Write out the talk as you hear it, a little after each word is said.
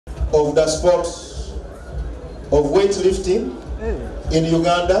of the sport of weightlifting in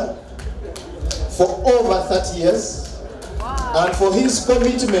Uganda for over 30 years, and for his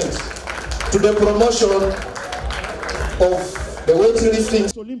commitment to the promotion of the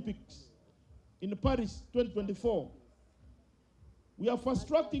weightlifting Olympics in Paris 2024. We are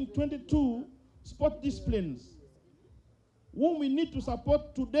fast-tracking 22 sport disciplines whom we need to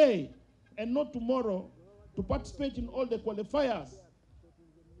support today and not tomorrow to participate in all the qualifiers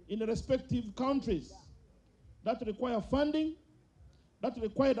in the respective countries that require funding, that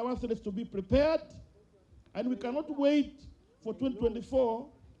require our athletes to be prepared, and we cannot wait for 2024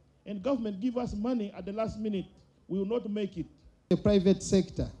 and government give us money at the last minute. We will not make it. The private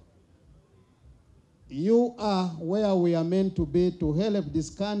sector, you are where we are meant to be to help this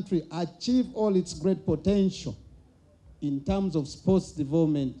country achieve all its great potential in terms of sports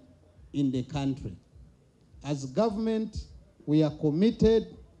development in the country. As government, we are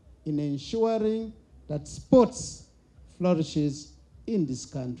committed in ensuring that sports flourishes in this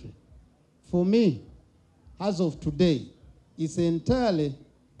country. For me, as of today, it's entirely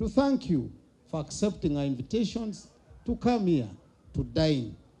to thank you for accepting our invitations to come here to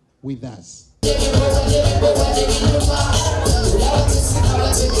dine with us.